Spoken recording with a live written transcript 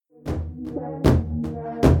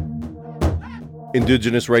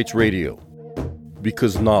Indigenous Rights Radio,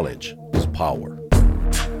 because knowledge is power.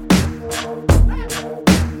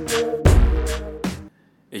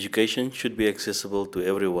 Education should be accessible to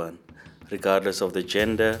everyone, regardless of the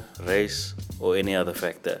gender, race, or any other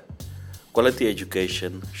factor. Quality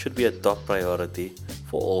education should be a top priority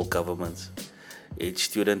for all governments. Each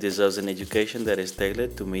student deserves an education that is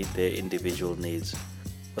tailored to meet their individual needs.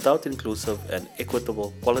 Without inclusive and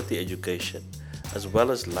equitable quality education, as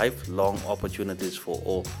well as lifelong opportunities for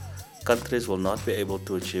all, countries will not be able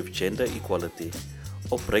to achieve gender equality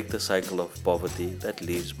or break the cycle of poverty that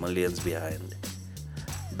leaves millions behind.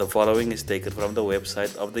 The following is taken from the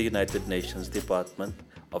website of the United Nations Department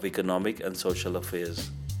of Economic and Social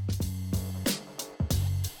Affairs.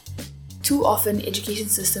 Too often, education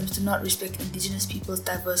systems do not respect Indigenous people's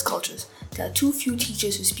diverse cultures. There are too few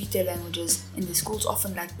teachers who speak their languages, and the schools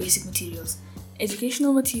often lack basic materials.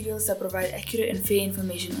 Educational materials that provide accurate and fair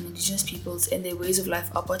information on Indigenous peoples and their ways of life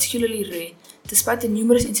are particularly rare, despite the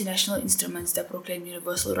numerous international instruments that proclaim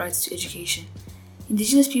universal rights to education.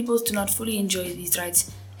 Indigenous peoples do not fully enjoy these rights,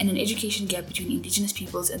 and an education gap between Indigenous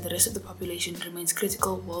peoples and the rest of the population remains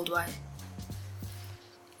critical worldwide.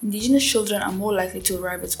 Indigenous children are more likely to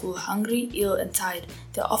arrive at school hungry, ill, and tired.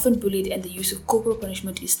 They are often bullied, and the use of corporal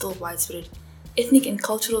punishment is still widespread. Ethnic and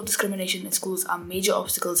cultural discrimination in schools are major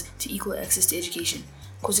obstacles to equal access to education,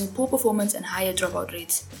 causing poor performance and higher dropout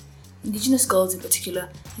rates. Indigenous girls in particular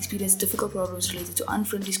experience difficult problems related to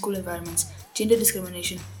unfriendly school environments, gender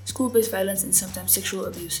discrimination, school-based violence, and sometimes sexual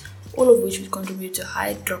abuse, all of which would contribute to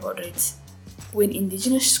high dropout rates. When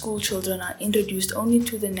Indigenous school children are introduced only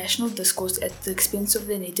to the national discourse at the expense of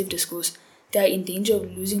their native discourse, they are in danger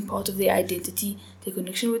of losing part of their identity, their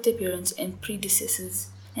connection with their parents and predecessors,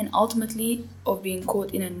 and ultimately of being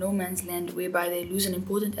caught in a no-man's land whereby they lose an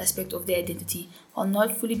important aspect of their identity while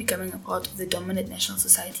not fully becoming a part of the dominant national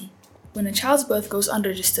society. When a child's birth goes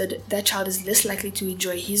unregistered, that child is less likely to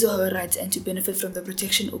enjoy his or her rights and to benefit from the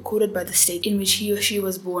protection accorded by the state in which he or she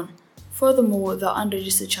was born. Furthermore, the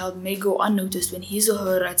unregistered child may go unnoticed when his or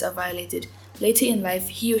her rights are violated. Later in life,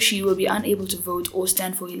 he or she will be unable to vote or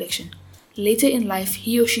stand for election.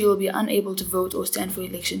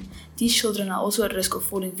 These children are also at risk of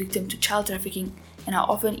falling victim to child trafficking and are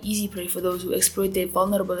often easy prey for those who exploit their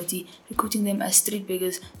vulnerability, recruiting them as street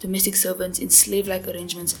beggars, domestic servants in slave-like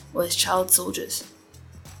arrangements, or as child soldiers.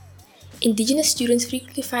 Indigenous students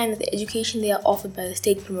frequently find that the education they are offered by the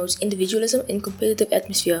state promotes individualism and competitive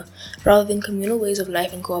atmosphere rather than communal ways of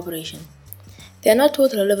life and cooperation. They are not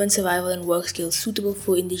taught relevant survival and work skills suitable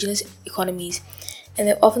for Indigenous economies, and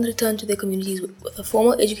they often return to their communities with a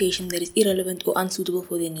formal education that is irrelevant or unsuitable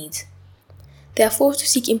for their needs. They are forced to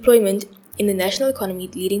seek employment in the national economy,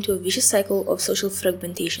 leading to a vicious cycle of social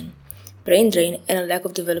fragmentation, brain drain, and a lack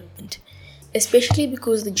of development, especially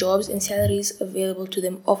because the jobs and salaries available to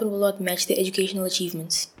them often will not match their educational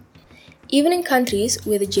achievements. Even in countries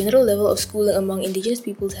where the general level of schooling among Indigenous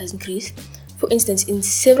peoples has increased, for instance in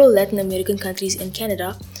several Latin American countries and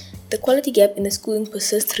Canada, the quality gap in the schooling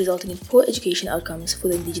persists, resulting in poor education outcomes for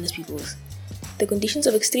the Indigenous peoples. The conditions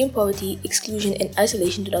of extreme poverty, exclusion, and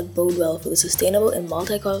isolation do not bode well for the sustainable and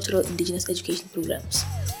multicultural Indigenous education programs.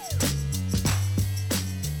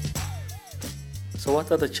 So what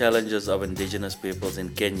are the challenges of Indigenous peoples in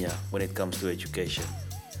Kenya when it comes to education?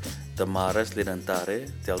 Damarais Lenantare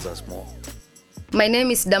tells us more. My name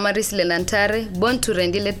is Damarais Lenantare, born to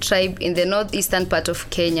Rendille tribe in the northeastern part of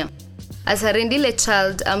Kenya. As a Rendille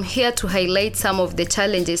child, I'm here to highlight some of the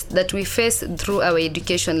challenges that we face through our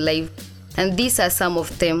education life, and these are some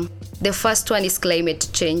of them. The first one is climate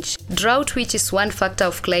change. Drought, which is one factor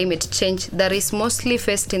of climate change that is mostly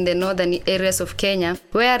faced in the northern areas of Kenya,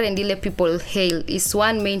 where Rendille people hail, is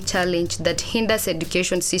one main challenge that hinders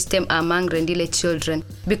education system among Rendille children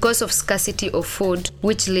because of scarcity of food,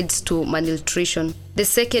 which leads to malnutrition. The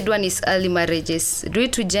second one is early marriages. Due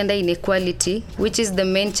to gender inequality, which is the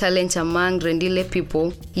main challenge among Rendille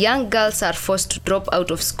people, young girls are forced to drop out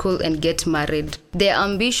of school and get married. Their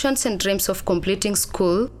ambitions and dreams of completing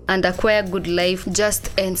school and acquire good life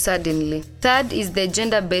just end suddenly. Third is the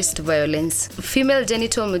gender-based violence. Female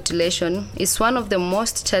genital mutilation is one of the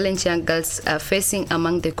most challenging young girls are facing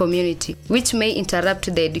among the community, which may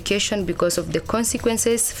interrupt their education because of the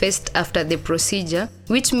consequences faced after the procedure,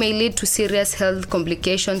 which may lead to serious health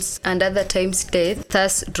complications and other times death,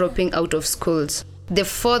 thus dropping out of schools. The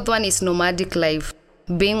fourth one is nomadic life.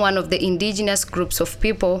 Being one of the indigenous groups of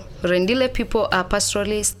people, Rendille people are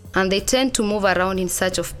pastoralists and they tend to move around in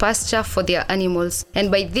search of pasture for their animals,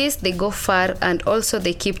 and by this they go far and also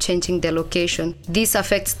they keep changing their location. This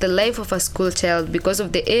affects the life of a school child because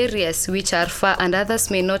of the areas which are far and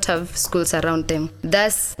others may not have schools around them.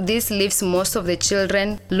 Thus, this leaves most of the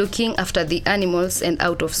children looking after the animals and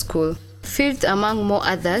out of school. Fifth, among more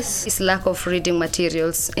others, is lack of reading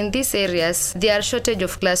materials. In these areas, there are shortage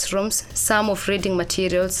of classrooms, some of reading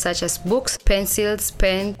materials such as books, pencils,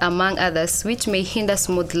 pen, among others, which may hinder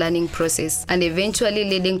smooth learning process and eventually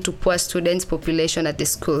leading to poor students population at the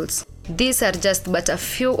schools. These are just but a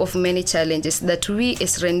few of many challenges that we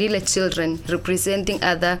as Rendille children representing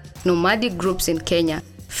other nomadic groups in Kenya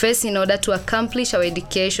face in order to accomplish our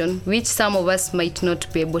education, which some of us might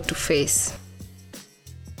not be able to face.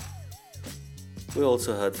 We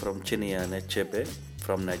also heard from Chinyenye Anichebe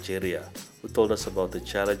from Nigeria, who told us about the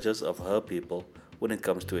challenges of her people when it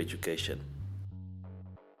comes to education.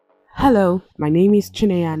 Hello, my name is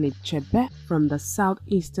Chinyenye Anichebe from the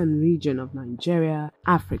southeastern region of Nigeria,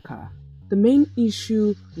 Africa. The main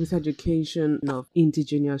issue with education of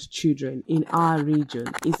indigenous children in our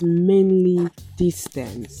region is mainly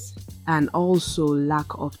distance and also lack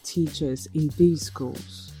of teachers in these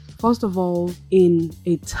schools. First of all, in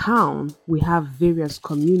a town, we have various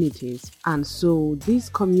communities, and so these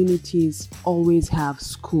communities always have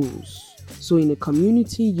schools. So in a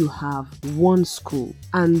community, you have one school,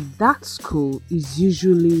 and that school is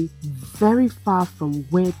usually very far from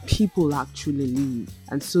where people actually live.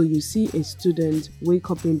 And so you see a student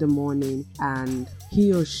wake up in the morning and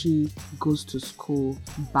he or she goes to school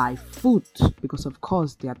by foot because, of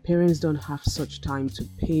course, their parents don't have such time to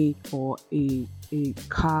pay for a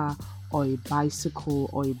car or a bicycle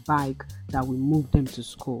or a bike that will move them to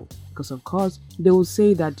school, because of course they will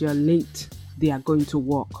say that they're late, they are going to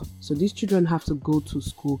walk. So these children have to go to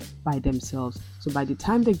school by themselves. So by the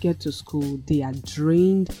time they get to school, they are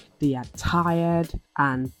drained, they are tired,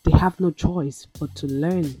 and they have no choice but to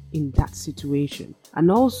learn in that situation.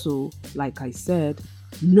 And also, like I said,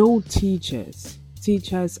 no teachers.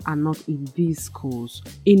 Teachers are not in these schools.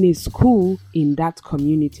 In a school in that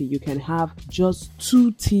community, you can have just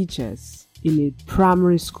 2 teachers. In a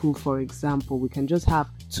primary school, for example, we can just have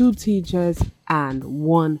 2 teachers and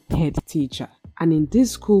 1 head teacher. And in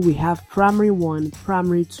this school, we have primary 1,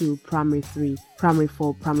 primary 2, primary 3, primary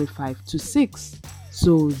 4, primary 5 to 6.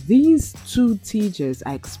 So these 2 teachers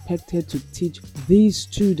are expected to teach these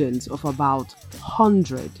students of about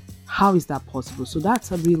 100. How is that possible? So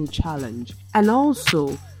that's a real challenge. And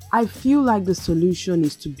also, I feel like the solution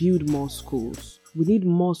is to build more schools. We need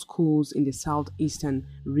more schools in the southeastern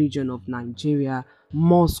region of Nigeria,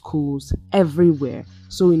 more schools everywhere.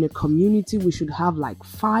 So in a community, we should have like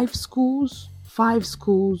 5 schools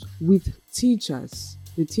with teachers.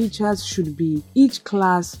 The teachers should be, each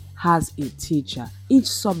class has a teacher. Each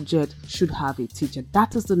subject should have a teacher.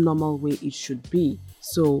 That is the normal way it should be.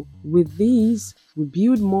 So with these, we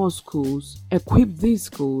build more schools, equip these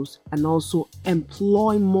schools, and also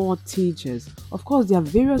employ more teachers. Of course, there are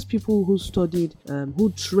various people who studied,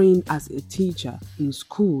 who trained as a teacher in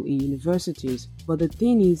school, in universities. But the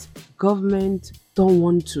thing is, government don't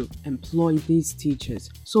want to employ these teachers.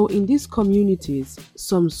 So in these communities,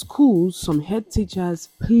 some schools, some head teachers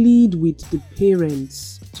plead with the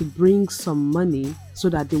parents to bring some money so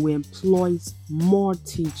that they will employ more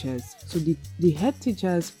teachers. So the head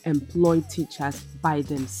teachers employ teachers by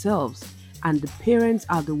themselves, and the parents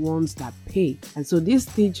are the ones that pay. And so these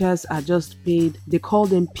teachers are just paid, they call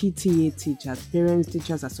them PTA teachers, Parents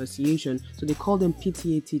Teachers Association. So they call them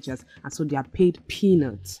PTA teachers, and so they are paid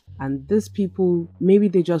peanuts. And these people, maybe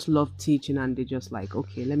they just love teaching and they just like,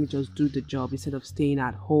 okay, let me just do the job instead of staying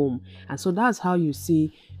at home. And so that's how you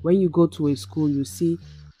see, when you go to a school, you see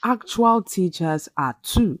actual teachers are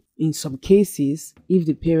 2. In some cases, if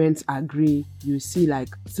the parents agree, you see like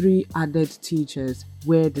 3 added teachers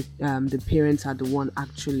where the parents are the one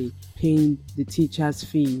actually paying the teachers'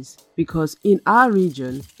 fees. Because in our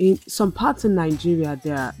region, in some parts in Nigeria,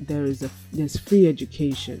 there's free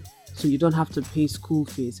education. So you don't have to pay school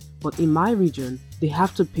fees. But in my region, they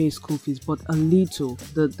have to pay school fees, but a little.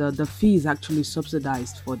 The fee is actually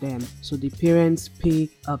subsidized for them. So the parents pay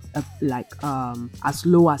as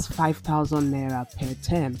low as 5,000 naira per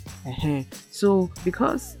term. So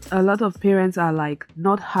because a lot of parents are like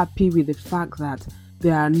not happy with the fact that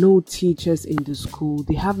there are no teachers in the school,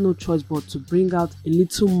 they have no choice but to bring out a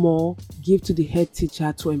little more, give to the head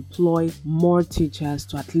teacher to employ more teachers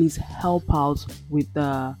to at least help out with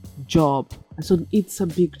the job. And so it's a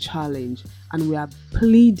big challenge, and we are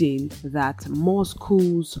pleading that more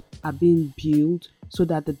schools are being built so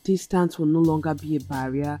that the distance will no longer be a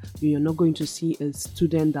barrier. You're not going to see a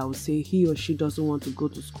student that will say he or she doesn't want to go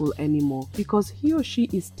to school anymore because he or she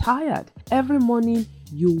is tired. Every morning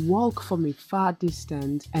you walk from a far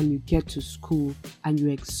distance and you get to school and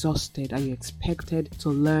you're exhausted and you're expected to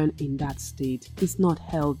learn in that state. It's not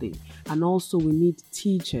healthy. And also we need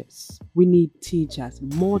teachers.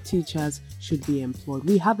 More teachers should be employed.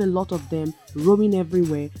 We have a lot of them roaming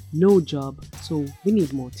everywhere, no job. So we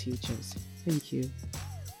need more teachers. Thank you.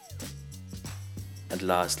 And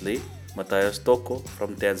lastly, Mathias Thoko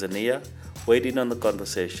from Tanzania weighed in on the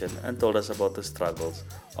conversation and told us about the struggles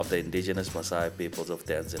of the indigenous Maasai peoples of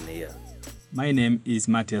Tanzania. My name is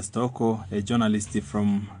Mathias Thoko, a journalist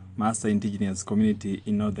from Maasai indigenous community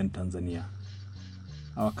in northern Tanzania.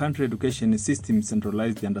 Our country education system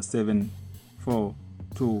centralized the under 7, 4,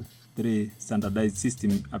 2, 3 standardized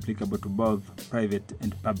system applicable to both private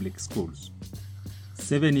and public schools.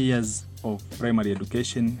 7 years of primary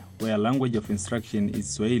education where language of instruction is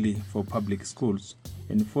Swahili for public schools,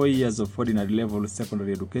 and 4 years of ordinary level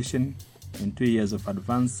secondary education, and 2 years of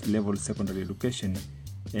advanced level secondary education,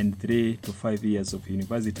 and 3 to 5 years of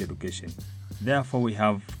university education. Therefore, we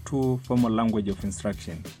have 2 formal language of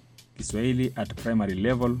instruction, Kiswahili at primary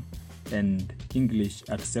level and English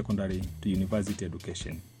at secondary to university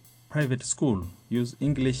education. Private school use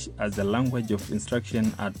English as a language of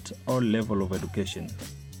instruction at all level of education.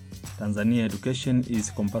 Tanzania education is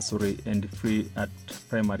compulsory and free at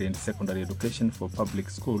primary and secondary education for public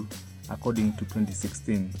school according to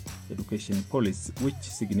 2016 education policy, which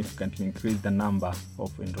significantly increased the number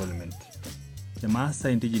of enrollment. The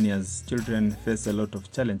Maasai indigenous children face a lot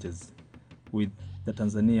of challenges with the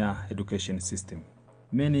Tanzania education system.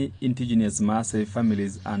 Many indigenous Maasai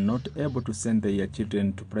families are not able to send their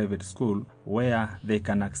children to private school where they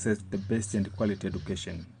can access the best and quality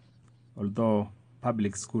education. Although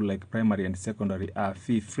public school like primary and secondary are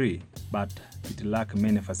fee-free, but it lacks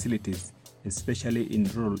many facilities, especially in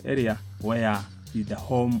rural area where is the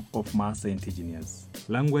home of Maasai indigenous.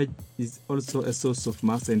 Language is also a source of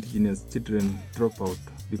Maasai indigenous children dropout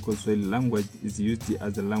because Swahili language is used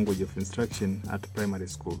as a language of instruction at primary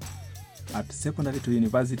school. At secondary to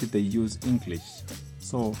university they use English,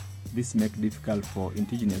 so this makes it difficult for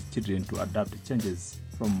indigenous children to adapt changes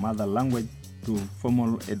from mother language to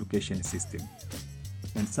formal education system.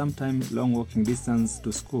 And sometimes long walking distance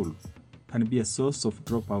to school can be a source of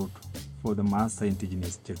dropout for the Maasai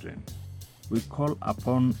indigenous children. We call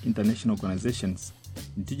upon international organizations,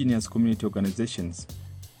 indigenous community organizations,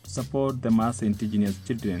 to support the Maasai indigenous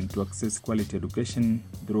children to access quality education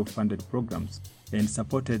through funded programs and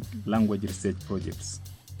supported language research projects.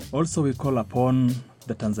 Also, we call upon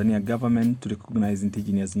the Tanzania government to recognize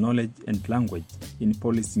indigenous knowledge and language in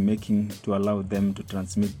policy making to allow them to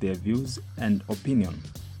transmit their views and opinion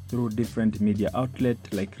through different media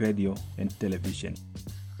outlets like radio and television.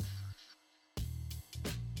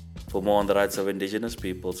 For more on the rights of indigenous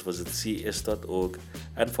peoples, visit cs.org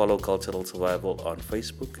and follow Cultural Survival on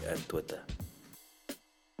Facebook and Twitter.